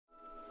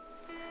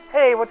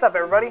Hey, what's up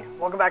everybody?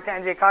 Welcome back to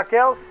NJ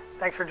Cocktails.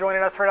 Thanks for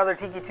joining us for another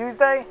Tiki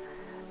Tuesday.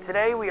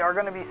 Today we are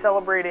going to be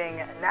celebrating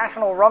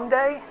National Rum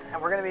Day,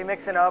 and we're going to be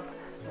mixing up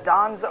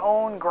Don's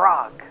Own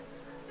Grog.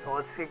 So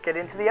let's get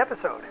into the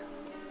episode.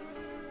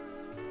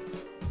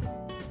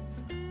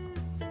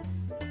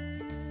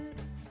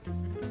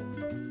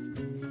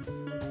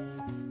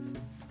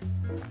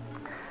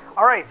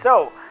 Alright,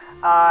 so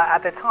at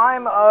the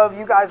time of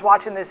you guys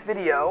watching this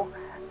video,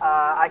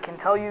 I can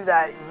tell you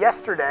that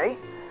yesterday,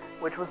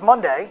 which was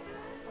Monday,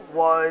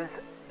 was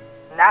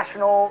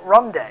National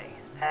Rum Day.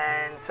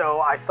 And so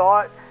I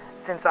thought,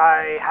 since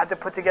I had to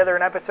put together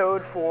an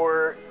episode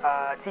for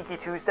Tiki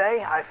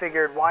Tuesday, I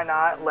figured why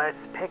not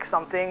let's pick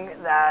something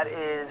that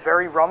is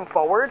very rum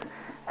forward.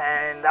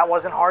 And that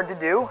wasn't hard to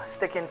do,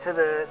 sticking to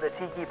the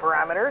Tiki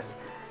parameters.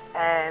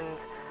 And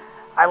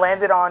I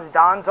landed on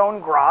Don's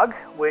Own Grog,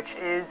 which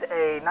is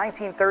a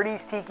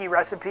 1930s Tiki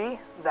recipe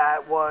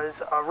that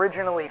was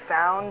originally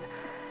found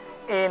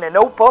in a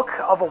notebook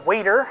of a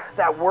waiter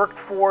that worked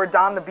for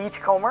Don the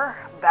Beachcomber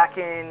back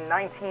in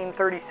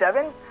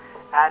 1937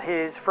 at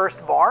his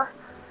first bar.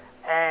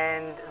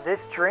 And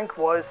this drink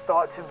was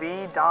thought to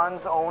be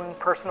Don's own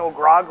personal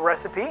grog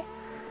recipe.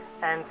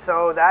 And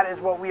so that is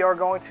what we are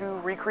going to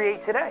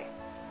recreate today.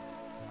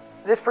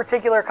 This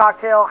particular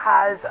cocktail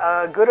has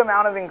a good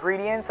amount of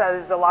ingredients,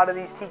 as a lot of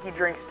these Tiki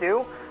drinks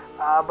do,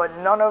 but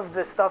none of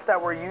the stuff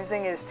that we're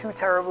using is too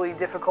terribly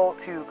difficult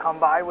to come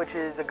by, which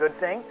is a good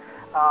thing.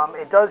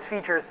 It does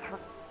feature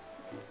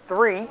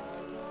three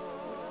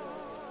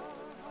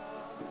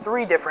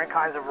different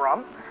kinds of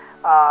rum.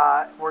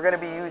 We're going to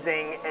be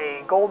using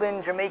a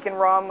golden Jamaican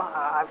rum.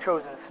 I've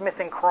chosen Smith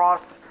 &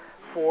 Cross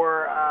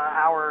for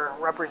our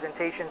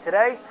representation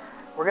today.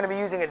 We're going to be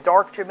using a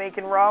dark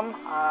Jamaican rum.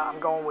 I'm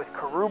going with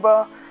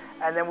Caruba.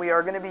 And then we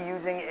are going to be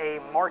using a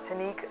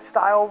Martinique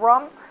style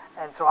rum.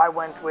 And so I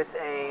went with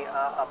a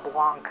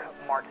Blanc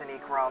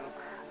Martinique rum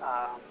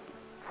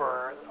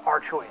for our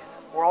choice.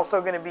 We're also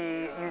going to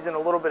be using a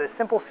little bit of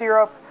simple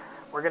syrup.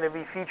 We're going to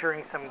be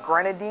featuring some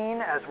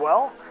Grenadine as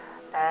well.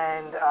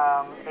 And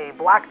a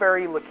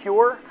Blackberry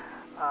Liqueur,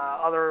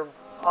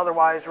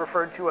 otherwise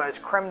referred to as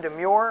creme de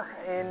mure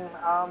in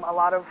a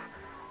lot of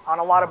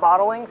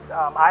bottlings.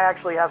 I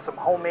actually have some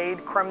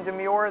homemade creme de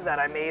mure that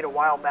I made a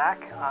while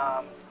back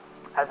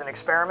as an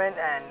experiment,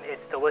 and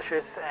it's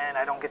delicious, and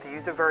I don't get to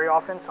use it very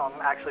often, so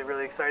I'm actually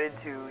really excited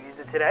to use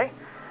it today.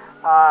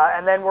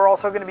 And then we're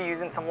also going to be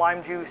using some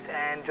lime juice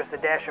and just a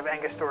dash of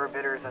Angostura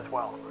bitters as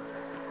well.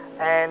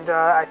 And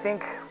I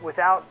think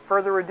without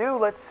further ado,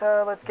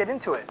 let's get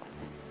into it.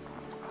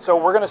 So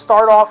we're going to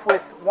start off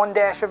with 1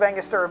 dash of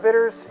Angostura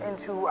bitters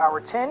into our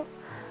tin.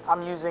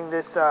 I'm using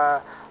this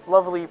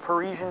lovely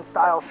Parisian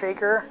style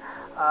shaker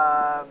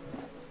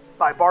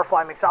by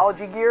Barfly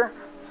Mixology Gear.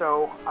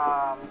 So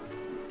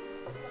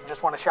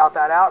just want to shout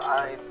that out.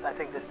 I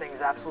think this thing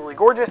is absolutely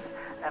gorgeous,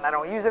 and I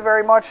don't use it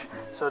very much.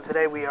 So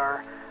today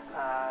we're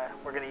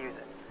going to use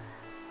it.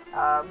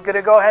 I'm going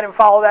to go ahead and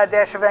follow that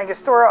dash of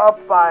Angostura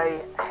up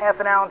by ½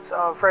 an ounce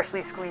of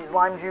freshly squeezed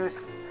lime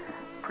juice,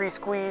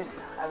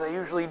 pre-squeezed as I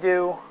usually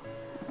do.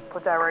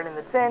 Put that right in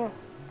the tin.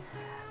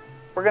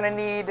 We're going to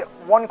need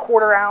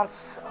 1/4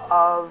 ounce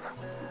of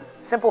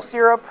simple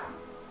syrup.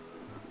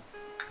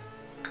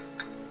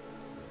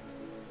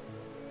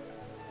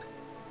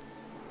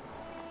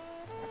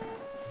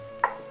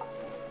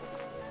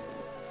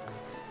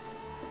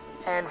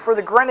 And for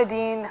the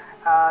Grenadine,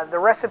 the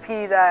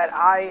recipe that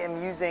I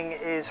am using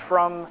is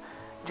from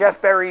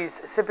Jeff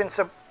Berry's Sippin'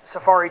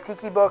 Safari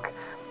Tiki book.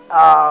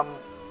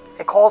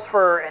 It calls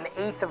for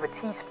 1/8 of a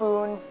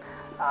teaspoon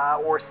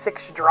or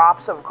 6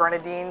 drops of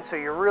Grenadine, so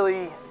you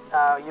really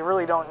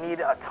don't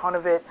need a ton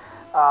of it.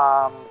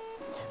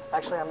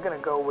 Actually, I'm going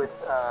to go with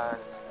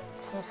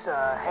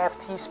 ½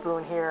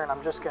 teaspoon here, and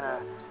I'm just going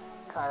to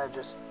kind of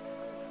just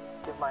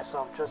give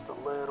myself just a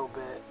little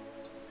bit.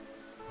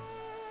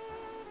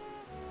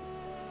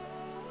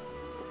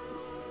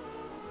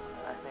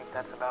 I think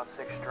that's about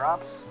 6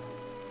 drops.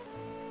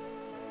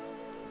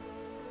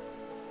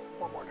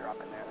 1 more drop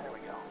in there. There we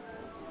go.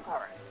 All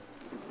right.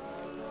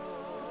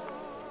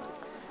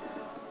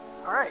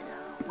 All right.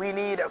 We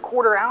need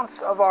 1/4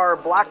 ounce of our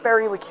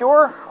Blackberry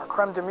Liqueur, our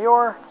creme de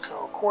mure,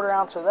 so 1/4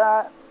 ounce of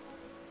that.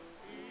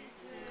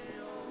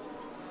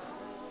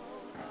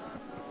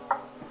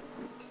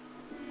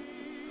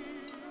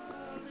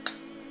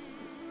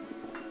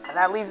 And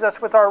that leaves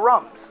us with our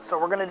rums. So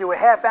we're going to do a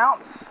 ½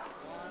 ounce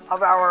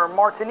of our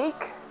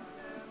Martinique.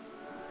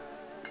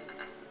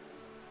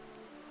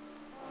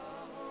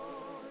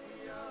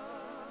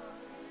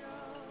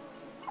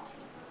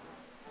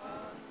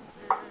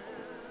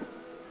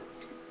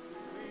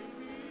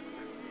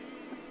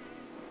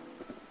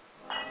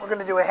 We're going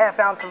to do a ½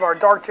 ounce of our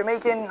Dark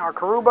Jamaican, our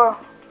Caruba.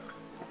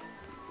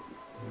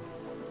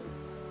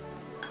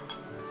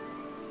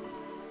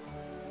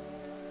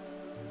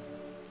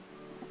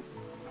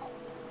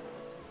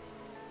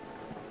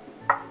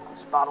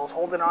 This bottle's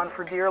holding on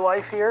for dear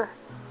life here.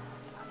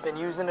 I've been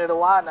using it a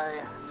lot,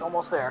 and it's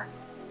almost there.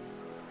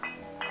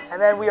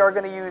 And then we are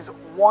going to use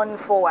 1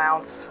 full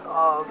ounce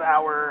of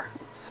our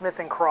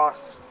Smith &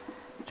 Cross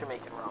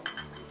Jamaican rum.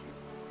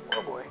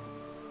 Oh boy.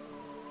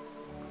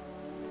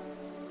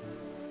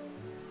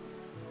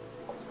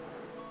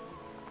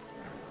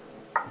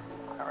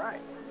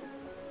 Alright.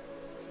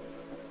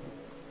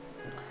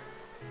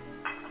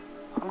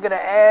 I'm going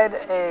to add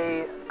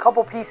a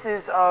couple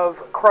pieces of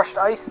crushed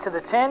ice to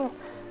the tin,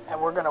 and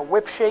we're going to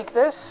whip shake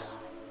this.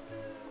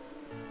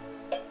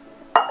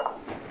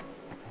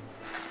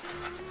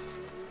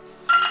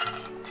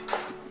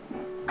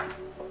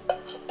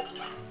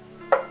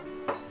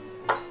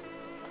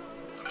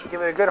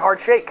 Give it a good hard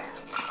shake.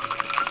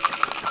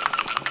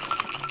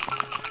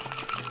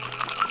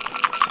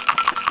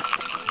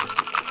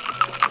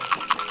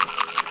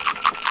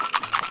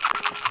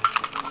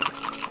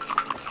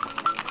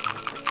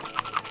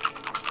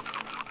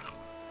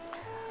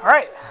 All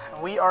right,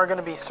 we are going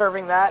to be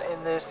serving that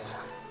in this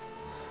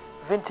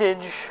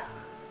vintage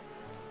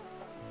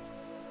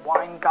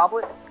wine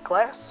goblet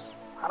glass.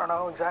 I don't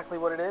know exactly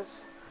what it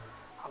is.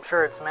 I'm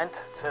sure it's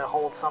meant to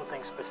hold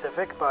something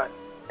specific, but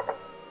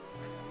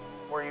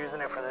we're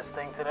using it for this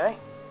thing today.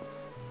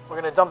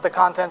 We're going to dump the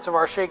contents of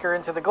our shaker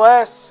into the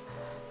glass,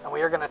 and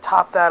we are going to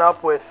top that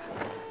up with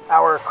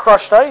our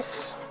crushed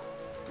ice.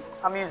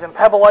 I'm using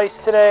pebble ice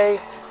today.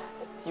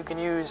 You can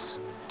use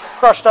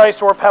crushed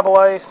ice or pebble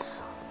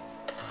ice.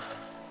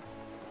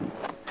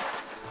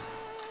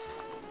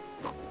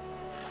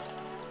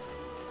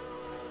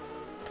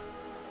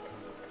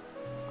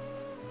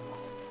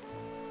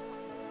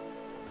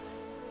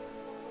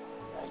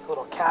 Nice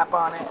little cap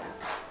on it.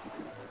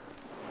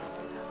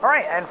 All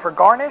right, and for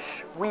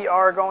garnish, we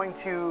are going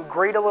to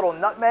grate a little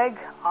nutmeg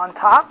on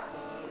top.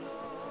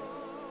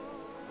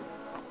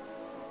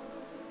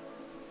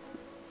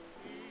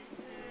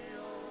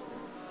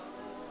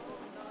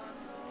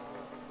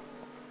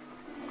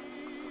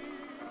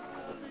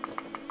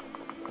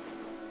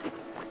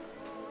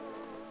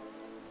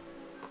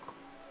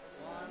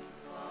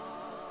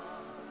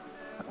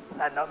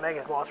 That nutmeg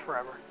is lost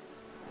forever.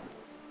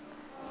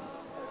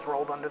 It's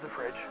rolled under the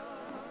fridge.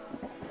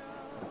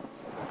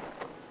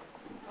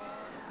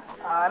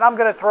 And I'm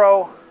going to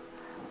throw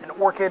an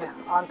orchid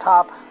on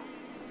top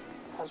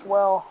as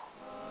well.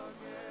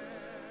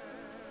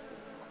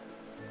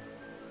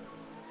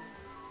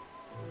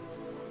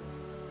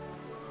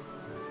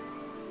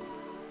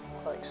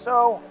 Like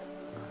so.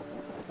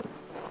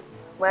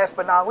 Last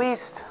but not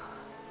least,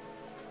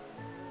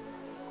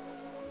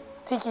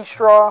 tiki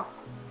straw.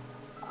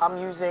 I'm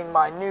using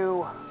my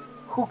new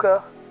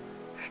hookah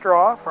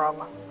straw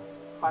from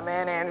my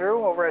man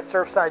Andrew over at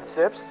Surfside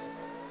Sips.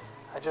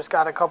 I just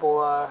got a couple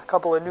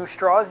of new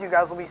straws you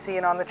guys will be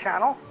seeing on the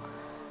channel.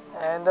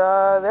 And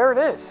there it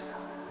is.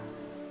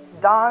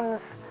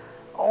 Don's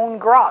own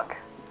Grog.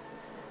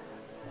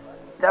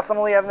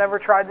 Definitely I've never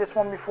tried this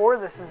one before.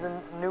 This is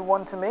a new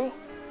one to me.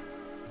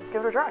 Let's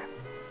give it a try.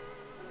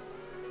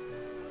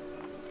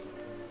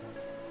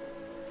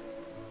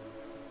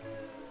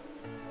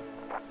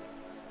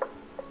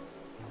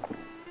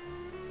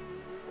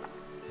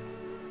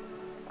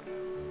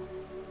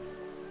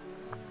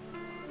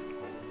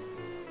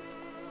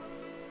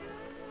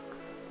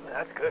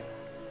 That's good.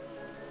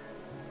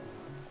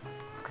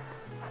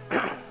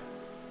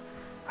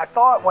 I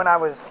thought when I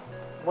was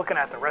looking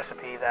at the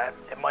recipe that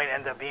it might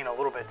end up being a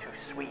little bit too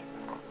sweet,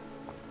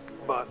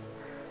 but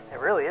it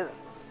really isn't.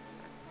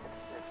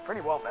 It's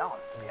pretty well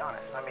balanced, to be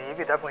honest. I mean, you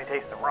could definitely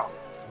taste the rum.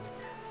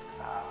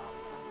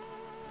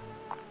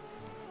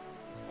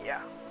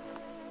 Yeah,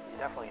 you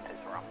definitely can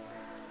taste the rum.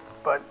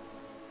 But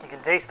you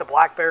can taste the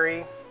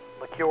blackberry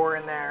liqueur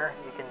in there.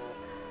 You can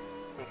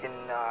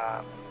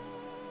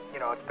you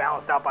know, it's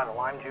balanced out by the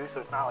lime juice, so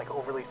it's not like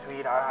overly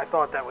sweet. I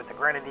thought that with the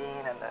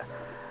Grenadine and the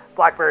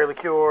blackberry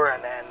liqueur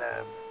and then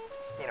the,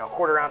 you know,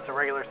 quarter ounce of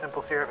regular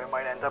simple syrup, it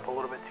might end up a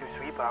little bit too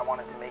sweet, but I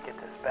wanted to make it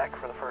to spec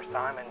for the first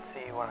time and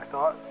see what I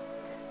thought.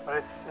 But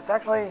it's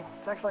actually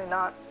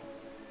not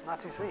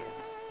too sweet.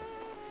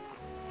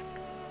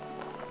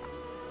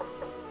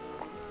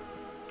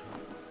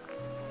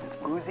 It's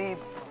boozy,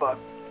 but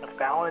it's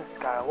balanced. It's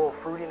got a little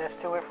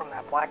fruitiness to it from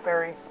that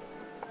blackberry.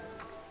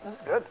 This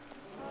is good.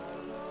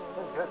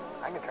 This is good.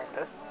 I can drink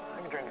this.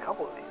 I can drink a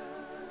couple of these.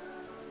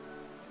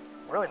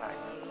 Really nice.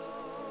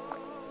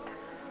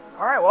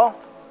 All right, well,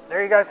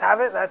 there you guys have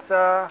it. That's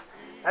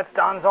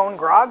Don's own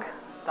Grog,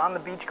 Don the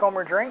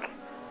Beachcomber drink.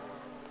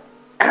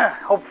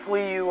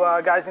 Hopefully you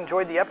guys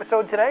enjoyed the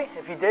episode today.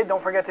 If you did,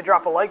 don't forget to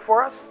drop a like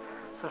for us.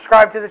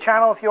 Subscribe to the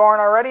channel if you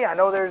aren't already. I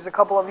know there's a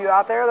couple of you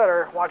out there that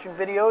are watching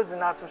videos and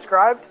not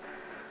subscribed.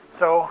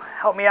 So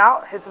help me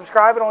out. Hit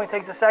subscribe. It only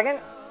takes a second.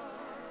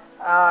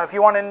 If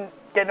you want to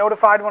get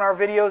notified when our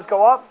videos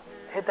go up,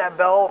 hit that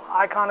bell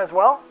icon as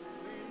well.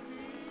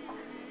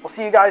 We'll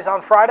see you guys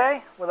on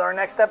Friday with our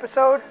next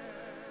episode.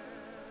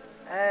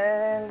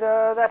 And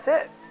that's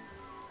it.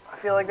 I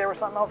feel like there was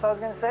something else I was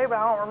going to say, but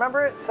I don't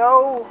remember it.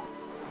 So,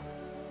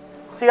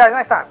 see you guys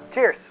next time.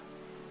 Cheers.